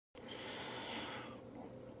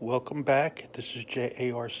Welcome back. This is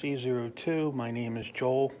JARC02. My name is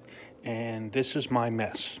Joel, and this is my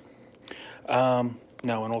mess. No, in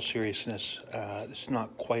all seriousness, it's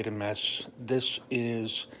not quite a mess. This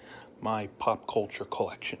is my pop culture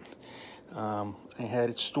collection. I had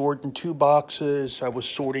it stored in 2 boxes. I was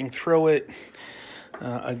sorting through it.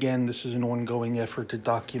 Again, this is an ongoing effort to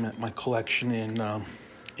document my collection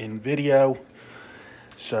in video,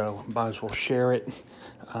 so might as well share it.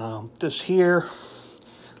 This here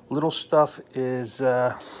little stuff is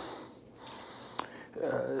not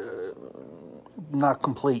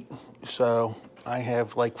complete. So I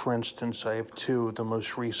have, like, for instance, I have 2 of the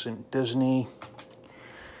most recent Disney,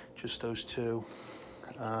 just those 2.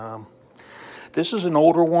 This is an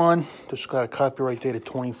older one. This got a copyright date of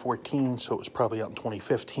 2014, so it was probably out in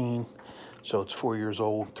 2015. So it's 4 years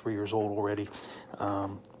old, 3 years old already.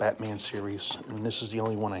 Batman series, and this is the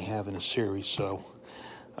only one I have in a series, so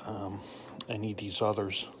I need these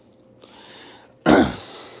others.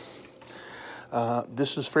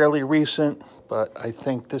 This is fairly recent, but I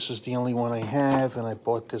think this is the only one I have, and I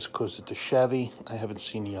bought this because it's a Chevy. I haven't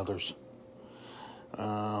seen the others.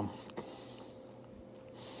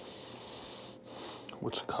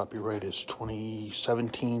 What's the copyright is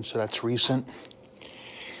 2017, so that's recent.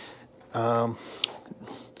 Again,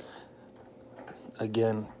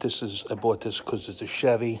 I bought this because it's a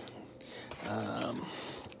Chevy.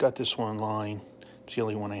 Got this one online. It's the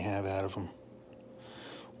only one I have out of them.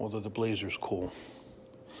 Although the Blazer's cool.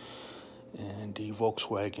 And the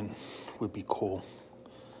Volkswagen would be cool.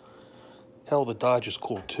 Hell, the Dodge is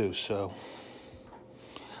cool too, so.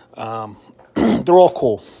 They're all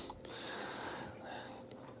cool.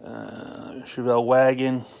 Chevelle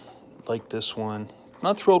wagon, like this one.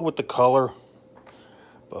 Not thrilled with the color,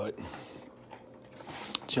 but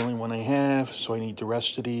it's the only one I have, so I need the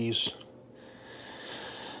rest of these.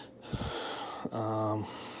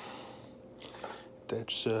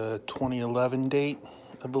 That's a 2011 date,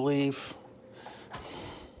 I believe.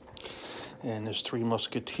 And there's 3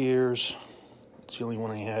 Musketeers. It's the only one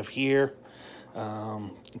I have here.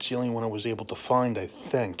 It's the only one I was able to find, I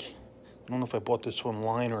think. I don't know if I bought this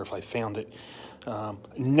online or if I found it.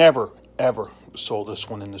 Never, ever sold this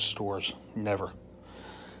one in the stores. Never.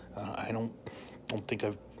 I don't think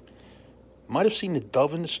might have seen the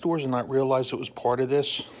Dove in the stores and not realized it was part of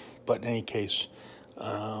this. But in any case,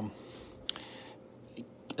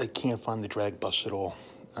 I can't find the drag bus at all.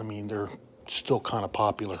 I mean, they're still kind of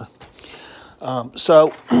popular.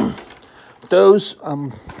 So those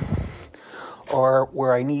are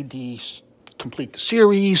where I need to complete the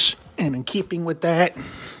series, and in keeping with that,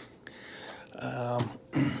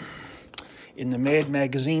 in the Mad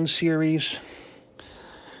Magazine series,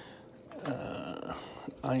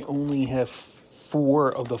 I only have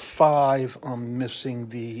 4 of the 5. I'm missing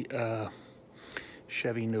the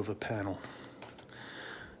Chevy Nova panel.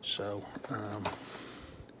 So,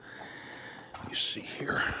 you see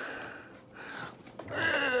here.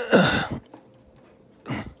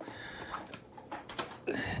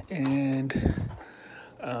 And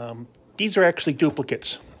these are actually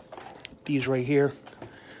duplicates. These right here.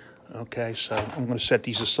 Okay, so I'm going to set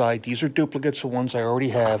these aside. These are duplicates of ones I already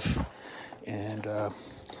have. And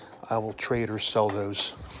I will trade or sell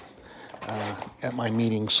those at my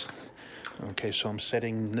meetings. Okay, so I'm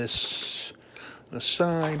setting this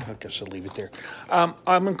aside. I guess I'll leave it there.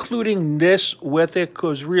 I'm including this with it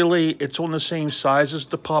because really it's on the same size as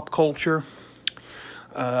the pop culture.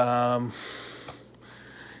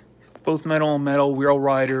 Both metal on metal, Wheel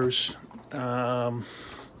Riders, with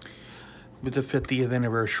the 50th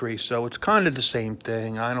anniversary. So it's kind of the same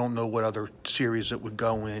thing. I don't know what other series it would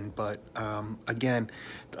go in, but again,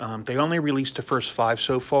 they only released the first 5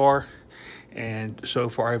 so far. And so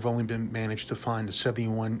far, I've only managed to find the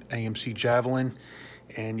 71 AMC Javelin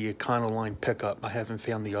and the Econoline pickup. I haven't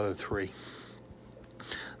found the other 3.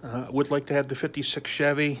 I would like to have the 56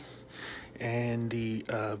 Chevy and the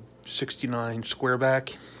 69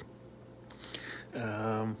 Squareback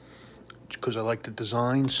because I like the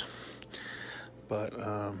designs. But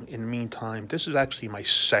in the meantime, this is actually my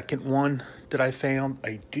second one that I found.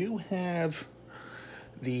 I do have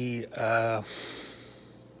the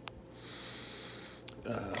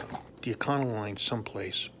Econoline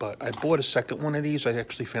someplace, but I bought a second one of these. I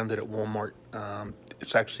actually found it at Walmart.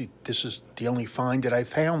 This is the only find that I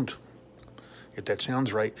found, if that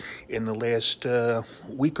sounds right, in the last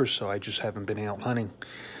week or so. I just haven't been out hunting.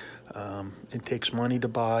 It takes money to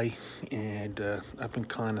buy, and I've been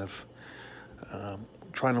kind of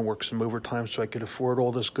trying to work some overtime so I could afford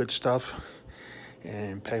all this good stuff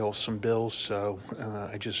and pay off some bills. So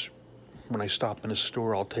when I stop in a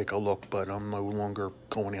store, I'll take a look, but I'm no longer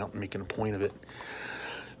going out and making a point of it.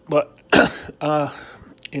 But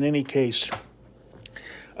in any case,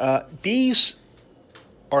 these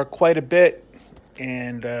are quite a bit,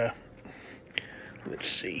 and let's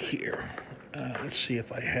see here. Let's see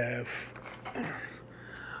if I have.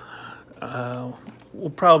 We'll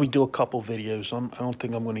probably do a couple videos. I don't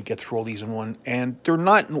think I'm going to get through all these in one. And they're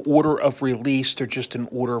not in order of release. They're just in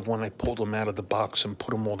order of when I pulled them out of the box and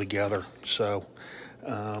put them all together. So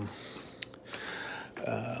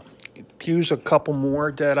here's a couple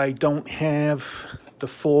more that I don't have the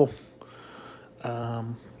full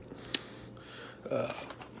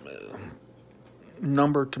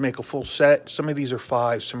number to make a full set. Some of these are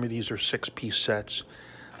 5. Some of these are 6-piece sets.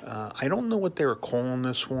 I don't know what they were calling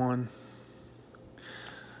this one,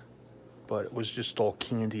 but it was just all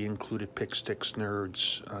candy, included Pick Sticks,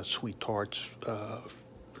 Nerds, Sweet Tarts,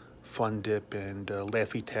 Fun Dip, and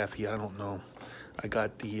Laffy Taffy. I don't know. I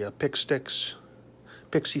got the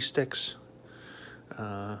Pixie Sticks.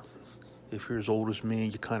 If you're as old as me,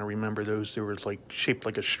 you kind of remember those. They were like shaped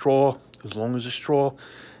like a straw, as long as a straw,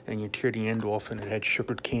 and you tear the end off, and it had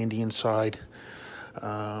sugared candy inside.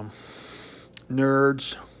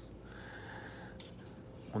 Nerds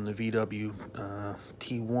on the VW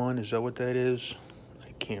T1, is that what that is?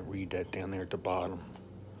 I can't read that down there at the bottom.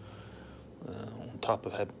 On top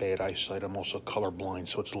of that bad eyesight, I'm also colorblind,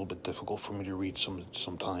 so it's a little bit difficult for me to read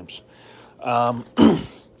sometimes. And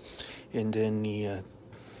then the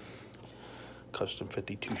Custom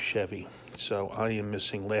 52 Chevy. So I am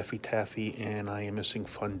missing Laffy Taffy, and I am missing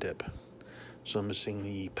Fun Dip. So I'm missing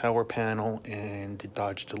the power panel and the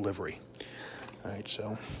Dodge Delivery. All right,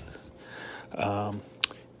 so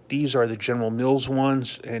these are the General Mills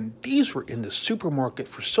ones, and these were in the supermarket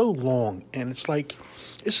for so long, and it's like,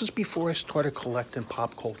 this is before I started collecting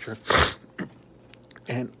pop culture,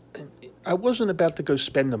 and I wasn't about to go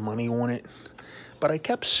spend the money on it, but I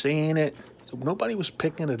kept saying it. Nobody was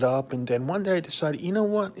picking it up, and then one day I decided, you know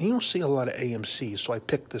what, you don't see a lot of AMCs, so I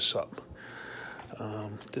picked this up.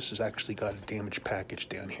 This has actually got a damaged package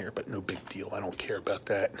down here, but no big deal. I don't care about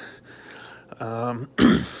that.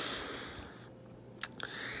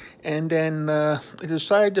 And then I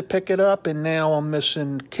decided to pick it up, and now I'm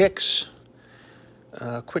missing Kicks,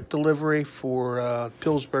 Quick Delivery for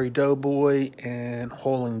Pillsbury Doughboy, and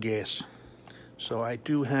Hauling Gas. So I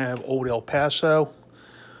do have Old El Paso.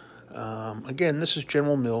 Again, this is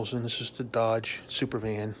General Mills, and this is the Dodge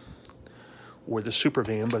Supervan, or the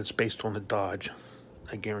Supervan, but it's based on the Dodge.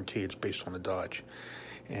 I guarantee it's based on the Dodge.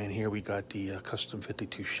 And here we got the Custom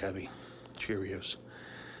 52 Chevy Cheerios.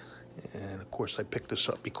 And of course I picked this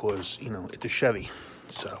up because, you know, it's a Chevy.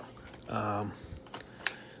 So, you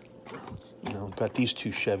know, got these two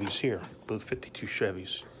Chevys here, both 52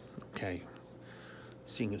 Chevys. Okay.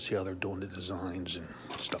 So you can see how they're doing the designs and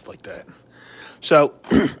stuff like that. So,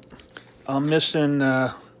 I'm missing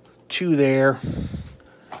 2 there.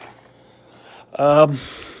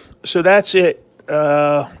 So that's it.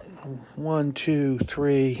 1, 2,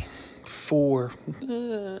 3, 4,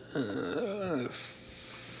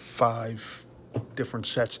 5 different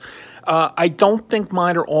sets. I don't think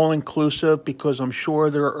mine are all inclusive, because I'm sure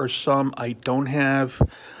there are some I don't have.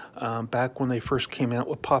 Back when they first came out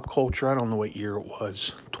with pop culture, I don't know what year it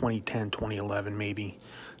was, 2010, 2011 maybe,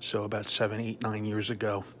 so about 7, 8, 9 years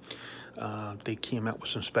ago. They came out with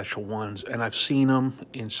some special ones, and I've seen them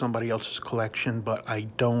in somebody else's collection, but I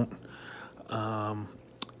don't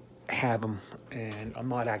have them, and I'm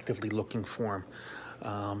not actively looking for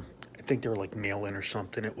them. I think they were like mail-in or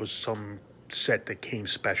something. It was some set that came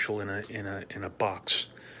special in a box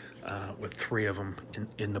with 3 of them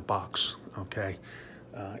in the box. Okay,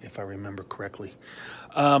 if I remember correctly.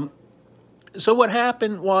 So what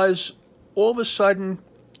happened was, all of a sudden,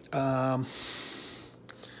 I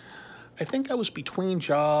think I was between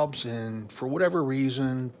jobs, and for whatever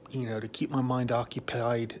reason, you know, to keep my mind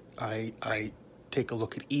occupied, I take a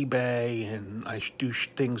look at eBay, and I do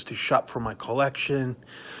things to shop for my collection.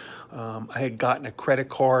 I had gotten a credit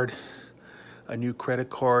card, a new credit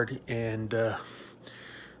card, and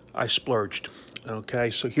I splurged. Okay,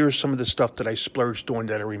 so here's some of the stuff that I splurged on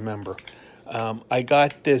that I remember. I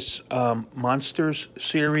got this Monsters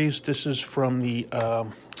series. This is from the,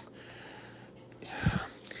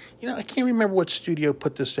 you know, I can't remember what studio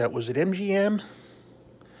put this out. Was it MGM?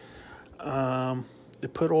 They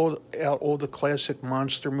put out all the classic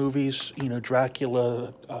monster movies, you know,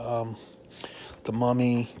 Dracula, The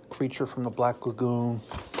Mummy, Creature from the Black Lagoon,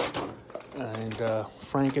 and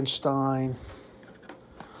Frankenstein,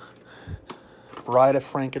 Bride of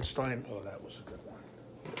Frankenstein. Oh, that was a good one.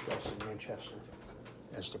 That's in Manchester.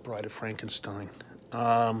 That's the Bride of Frankenstein.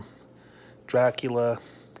 Dracula.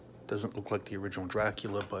 Doesn't look like the original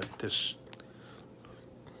Dracula, but this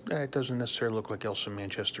It doesn't necessarily look like Elsa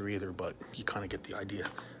Manchester either, but you kind of get the idea.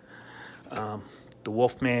 The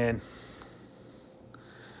Wolfman.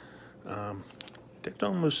 That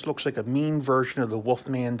almost looks like a mean version of the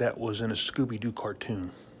Wolfman that was in a Scooby-Doo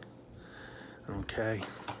cartoon. Okay.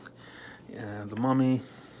 The Mummy.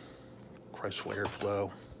 Chrysler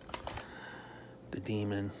Airflow. The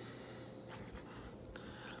Demon.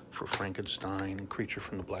 For Frankenstein. And Creature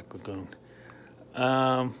from the Black Lagoon.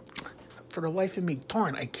 For the life of me,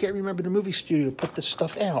 darn, I can't remember the movie studio put this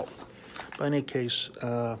stuff out. But in any case,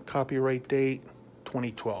 copyright date,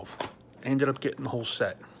 2012. I ended up getting the whole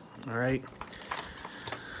set, all right?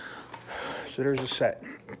 So there's a set.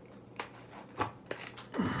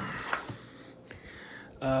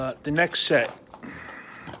 The next set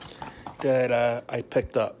that I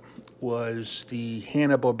picked up was the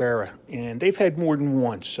Hanna-Barbera, and they've had more than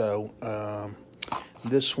one, so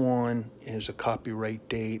this one is a copyright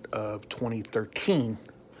date of 2013.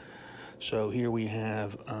 So here we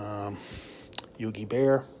have Yogi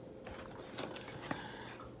Bear,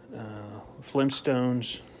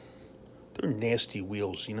 Flintstones. They're nasty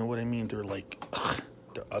wheels, you know what I mean? They're like, ugh,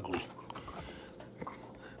 they're ugly.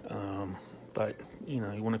 But, you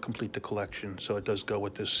know, you want to complete the collection, so it does go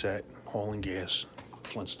with this set. Hall and Gas,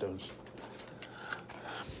 Flintstones.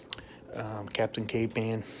 Captain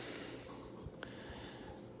Caveman.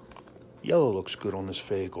 Yellow looks good on this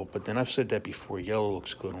vehicle, but then I've said that before. Yellow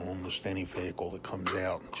looks good on almost any vehicle that comes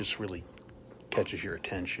out. It just really catches your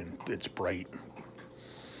attention. It's bright.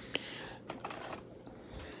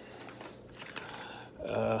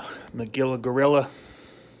 Magilla Gorilla.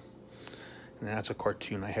 Now, that's a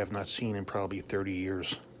cartoon I have not seen in probably 30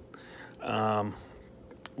 years. On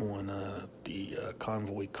the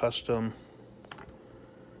Convoy Custom.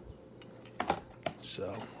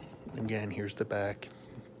 So, again, here's the back.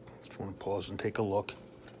 Just want to pause and take a look.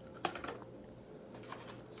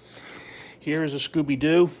 Here is a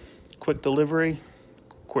Scooby-Doo, quick delivery.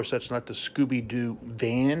 Of course, that's not the Scooby-Doo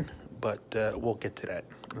van, but we'll get to that,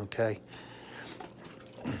 okay?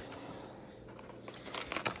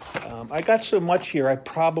 I got so much here, I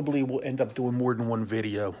probably will end up doing more than one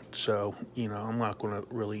video. So, you know, I'm not going to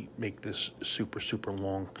really make this super, super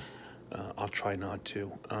long. I'll try not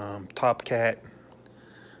to. Top Cat,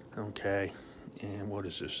 okay. And what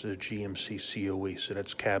is this? The GMC COE. So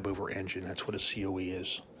that's cab over engine. That's what a COE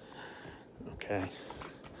is. Okay.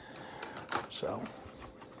 So,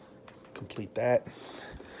 complete that.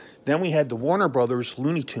 Then we had the Warner Brothers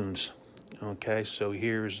Looney Tunes. Okay, so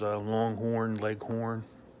here's Longhorn, Leghorn.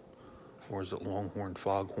 Or is it Longhorn,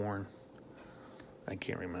 Foghorn? I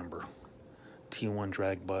can't remember. T1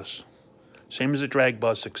 drag bus. Same as a drag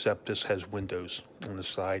bus, except this has windows on the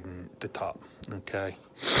side and the top. Okay.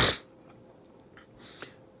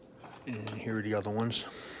 And here are the other ones.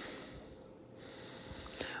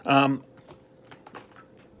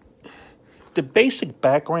 The basic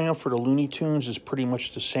background for the Looney Tunes is pretty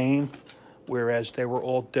much the same, whereas they were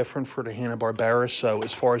all different for the Hanna-Barbera. So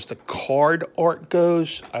as far as the card art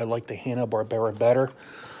goes, I like the Hanna-Barbera better.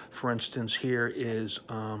 For instance, here is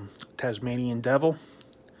Tasmanian Devil.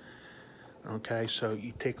 Okay, so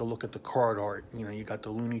you take a look at the card art. You know, you got the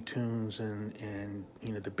Looney Tunes and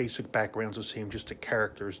you know, the basic background's the same, just the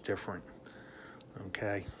character is different.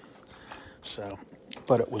 Okay, so,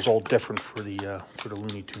 but it was all different for the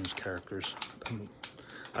Looney Tunes characters.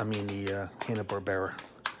 I mean the Hanna-Barbera.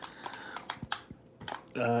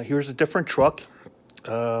 Here's a different truck.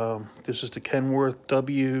 This is the Kenworth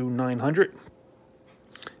W900.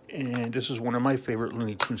 And this is one of my favorite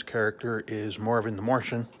Looney Tunes character is Marvin the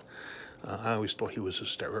Martian. I always thought he was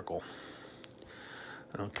hysterical.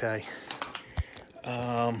 Okay.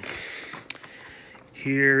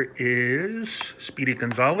 Here is Speedy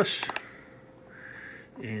Gonzales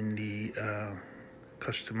in the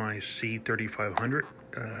customized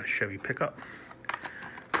C3500 Chevy pickup.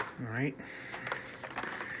 All right.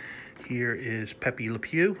 Here is Pepe Le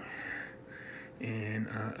Pew in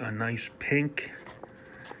a nice pink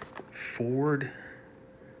Ford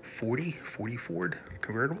 40 Ford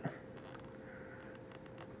convertible.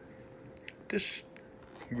 This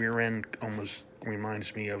rear end almost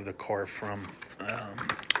reminds me of the car from not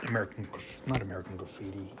American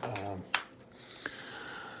Graffiti,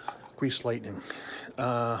 Grease Lightning.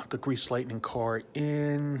 The Grease Lightning car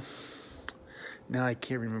in, now I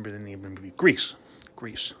can't remember the name of the movie, Grease,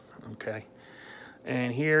 okay.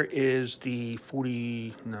 And here is the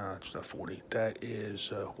 40, no, it's not 40, that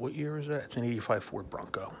is, what year is that? It's an 85 Ford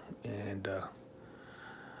Bronco, and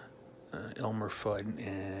Elmer Fudd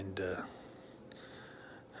and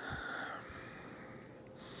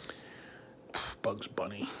Bugs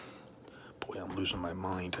Bunny. Boy, Boy, I'm losing my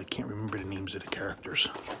mind. I can't remember the names of the characters.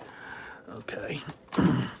 Okay,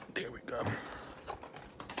 there we go.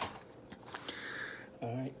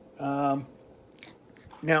 All right.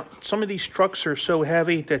 Now, some of these trucks are so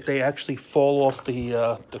heavy that they actually fall off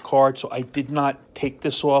the card. So I did not take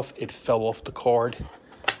this off. It fell off the card.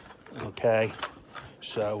 Okay.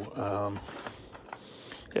 So,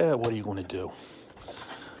 yeah, what are you going to do?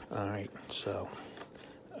 All right. So,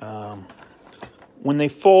 when they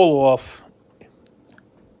fall off,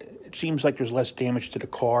 it seems like there's less damage to the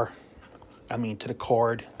car. I mean, to the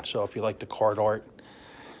card. So if you like the card art.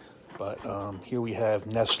 But here we have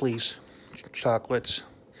Nestle's chocolates.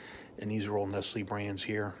 And these are all Nestle brands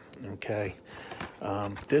here. Okay.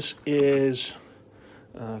 This is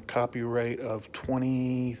copyright of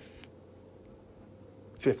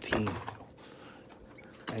 2015.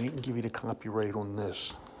 I didn't give you the copyright on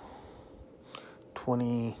this.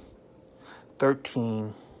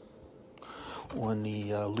 2013 on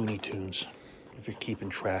the Looney Tunes, if you're keeping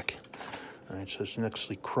track. All right, so it's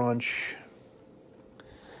Nestle Crunch.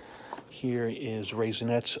 Here is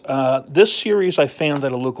Raisinets. This series I found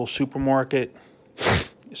at a local supermarket.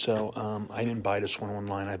 So I didn't buy this one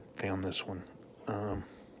online. I found this one.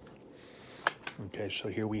 Okay, so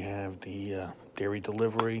here we have the dairy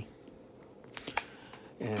delivery.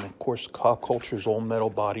 And of course, Pop Culture is all metal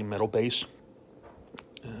body, metal base.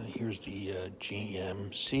 Here's the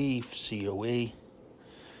GMC COE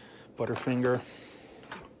Butterfinger.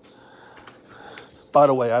 By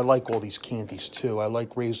the way, I like all these candies too. I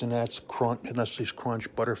like Raisinets, Nestle's Crunch,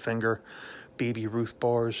 Butterfinger, Baby Ruth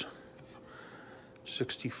bars,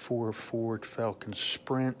 64 Ford Falcon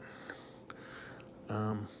Sprint.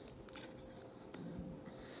 That's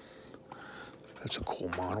a cool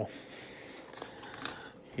model.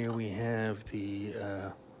 Here we have the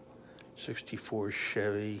 64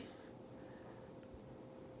 Chevy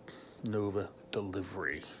Nova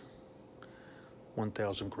Delivery,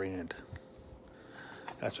 1,000 grand.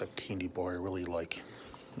 That's a candy bar I really like.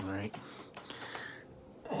 All right.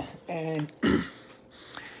 And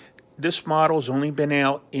this model's only been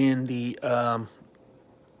out in the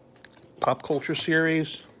Pop Culture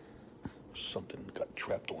series. Something got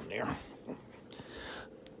trapped on there.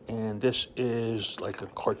 And this is like a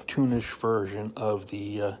cartoonish version of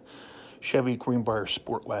the Chevy Greenbrier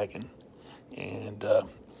Sport Wagon. And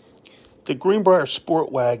the Greenbrier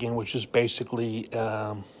Sport Wagon, which is basically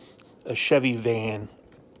a Chevy van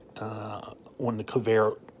on the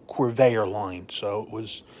Corvair line. So it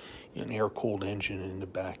was an air-cooled engine in the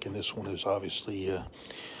back, and this one is obviously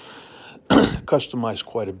customized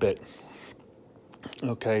quite a bit.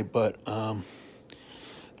 Okay, but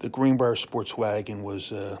the Greenbrier Sports Wagon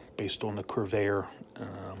was based on the Corvair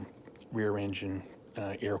rear engine,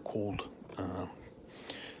 air-cooled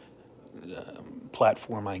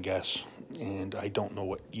platform, I guess. And I don't know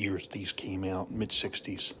what years these came out,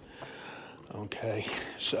 mid-60s. Okay,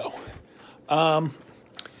 so,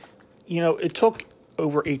 you know, it took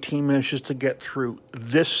over 18 minutes just to get through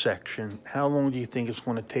this section. How long do you think it's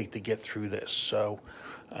going to take to get through this? So,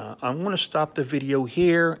 I'm going to stop the video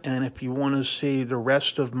here, and if you want to see the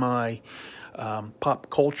rest of my pop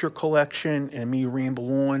culture collection and me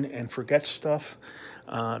ramble on and forget stuff,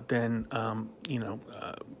 then, you know,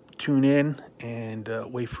 tune in and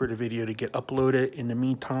wait for the video to get uploaded. In the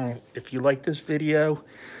meantime, if you like this video,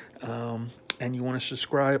 and you want to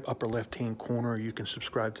subscribe, upper left-hand corner, you can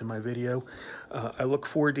subscribe to my video. I look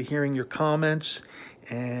forward to hearing your comments,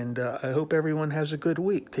 and I hope everyone has a good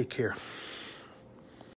week. Take care.